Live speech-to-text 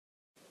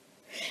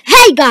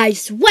Hi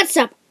guys, what's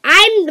up?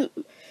 I'm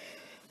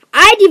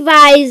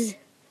iDevicell,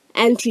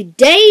 and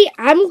today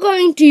I'm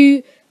going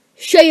to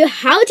show you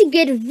how to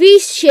get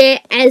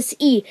vShare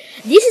SE.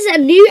 This is a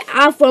new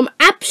app from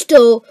App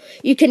Store.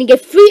 You can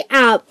get free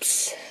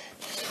apps,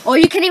 or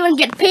you can even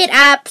get paid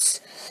apps.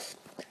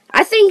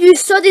 I think you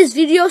saw this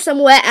video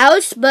somewhere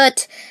else,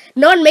 but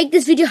no one made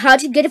this video how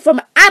to get it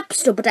from App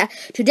Store. But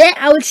today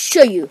I will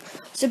show you.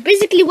 So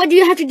basically, what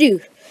you have to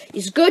do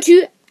is go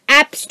to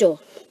App Store.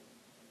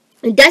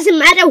 It doesn't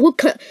matter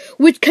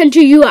which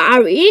country you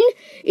are in,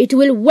 it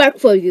will work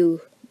for you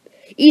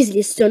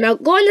easily. So now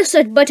go on the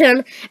search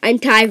button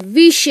and type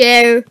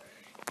vShare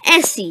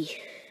SE.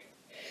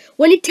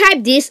 When you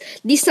type this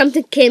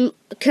something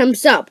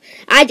comes up.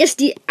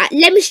 Let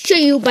me show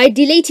you by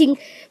deleting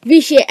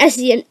vShare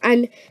SE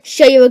and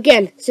show you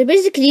again. So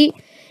basically,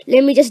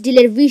 let me just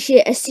delete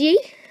vShare SE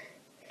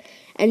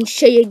and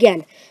show you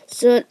again.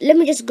 So let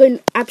me just go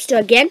in App Store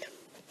again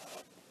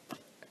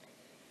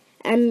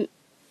and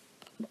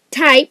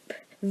type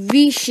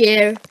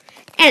vShare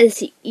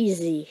SE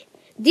easy.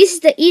 This is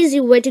the easy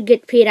way to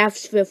get paid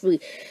apps for free.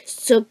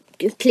 So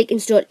click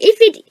install. If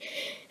it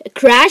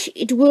crash,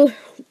 it will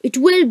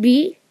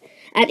be,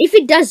 and if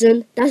it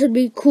doesn't, that would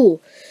be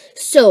cool.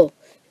 So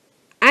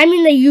I'm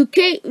in the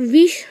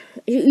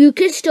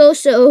UK store,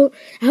 so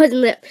I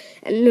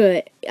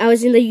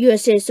was in the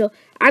USA, so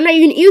I'm not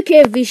in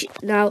UK.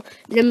 Now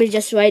let me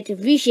just write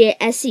vShare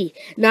SE.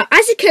 Now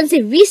as you can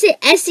see, vShare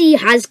SE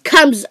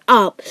comes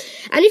up,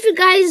 and if you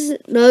guys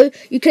know,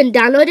 you can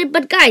download it.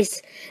 But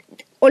guys,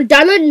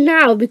 download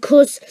now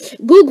because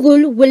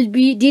Google will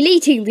be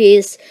deleting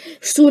this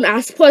soon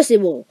as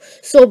possible.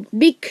 So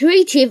be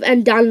creative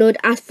and download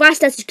as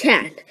fast as you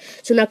can.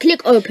 So now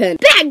click open.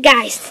 Back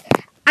guys.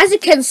 As you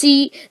can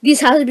see,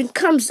 this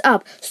comes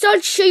up. So I'll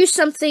show you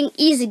something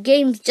easy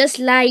games just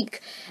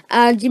like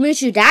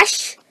Geometry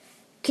Dash.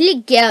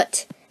 Click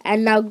get,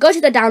 and now go to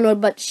the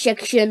download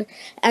section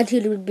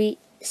until it will be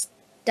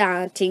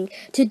starting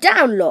to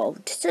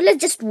download. So let's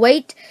just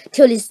wait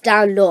till it's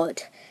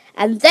download,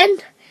 and then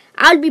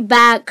I'll be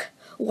back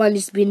when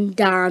it's been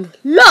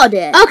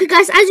downloaded. Okay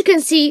guys, as you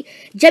can see,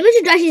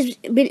 Geometry Dash has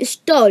been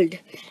installed.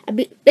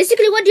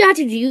 Basically what you have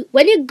to do,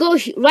 when you go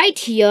right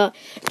here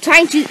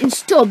trying to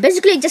install,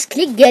 basically just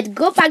click get,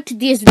 go back to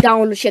this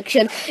download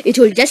section. It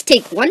will just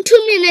take 1-2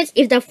 minutes.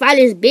 If the file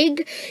is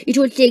big, it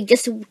will take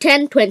just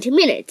 10-20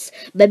 minutes.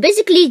 But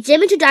basically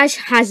Geometry Dash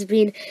has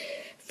been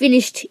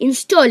finished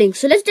installing.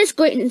 So let's just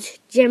go in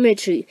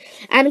Geometry.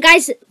 And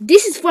guys,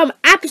 this is from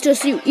App Store,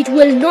 so it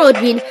will not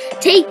be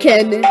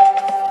taken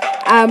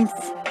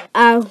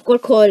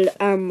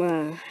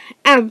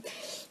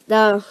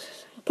the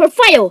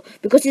profile,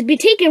 because it's been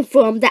taken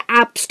from the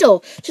App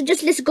Store. So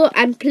just let's go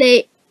and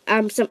play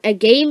a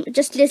game.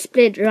 Just let's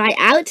play it right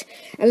out,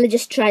 and let's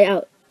just try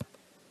out.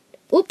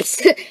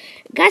 Oops.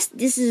 Guys,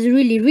 this is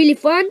really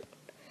fun.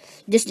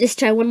 Let's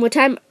try one more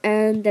time,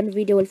 and then the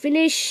video will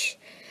finish.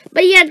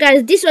 But yeah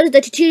guys, this was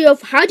the tutorial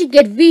of how to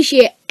get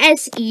vShare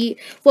SE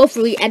for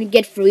free and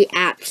get free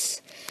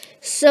apps.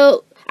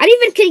 So I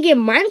even can get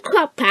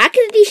Minecraft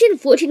Packet Edition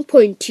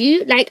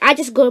 14.2. Like I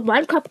just got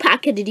Minecraft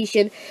Packet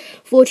Edition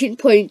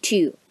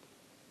 14.2.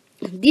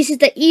 This is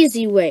the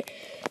easy way.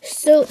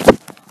 So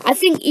I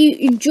think you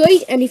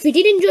enjoyed, and if you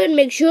did enjoy it,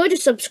 make sure to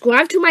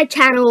subscribe to my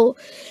channel,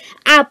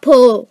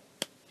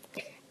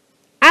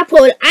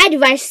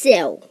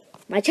 AppleIDevicell.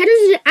 My channel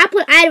is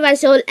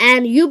AppleIDevicell,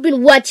 and you've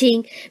been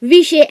watching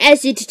vShare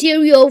SE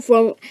tutorial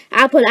from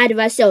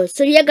AppleIDevicell.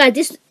 So yeah guys,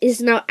 this is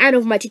now end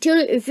of my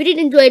tutorial. If you did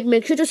enjoy it,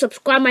 make sure to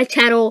subscribe my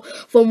channel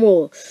for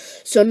more.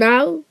 So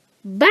now,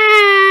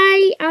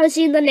 bye. I'll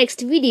see you in the next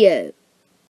video.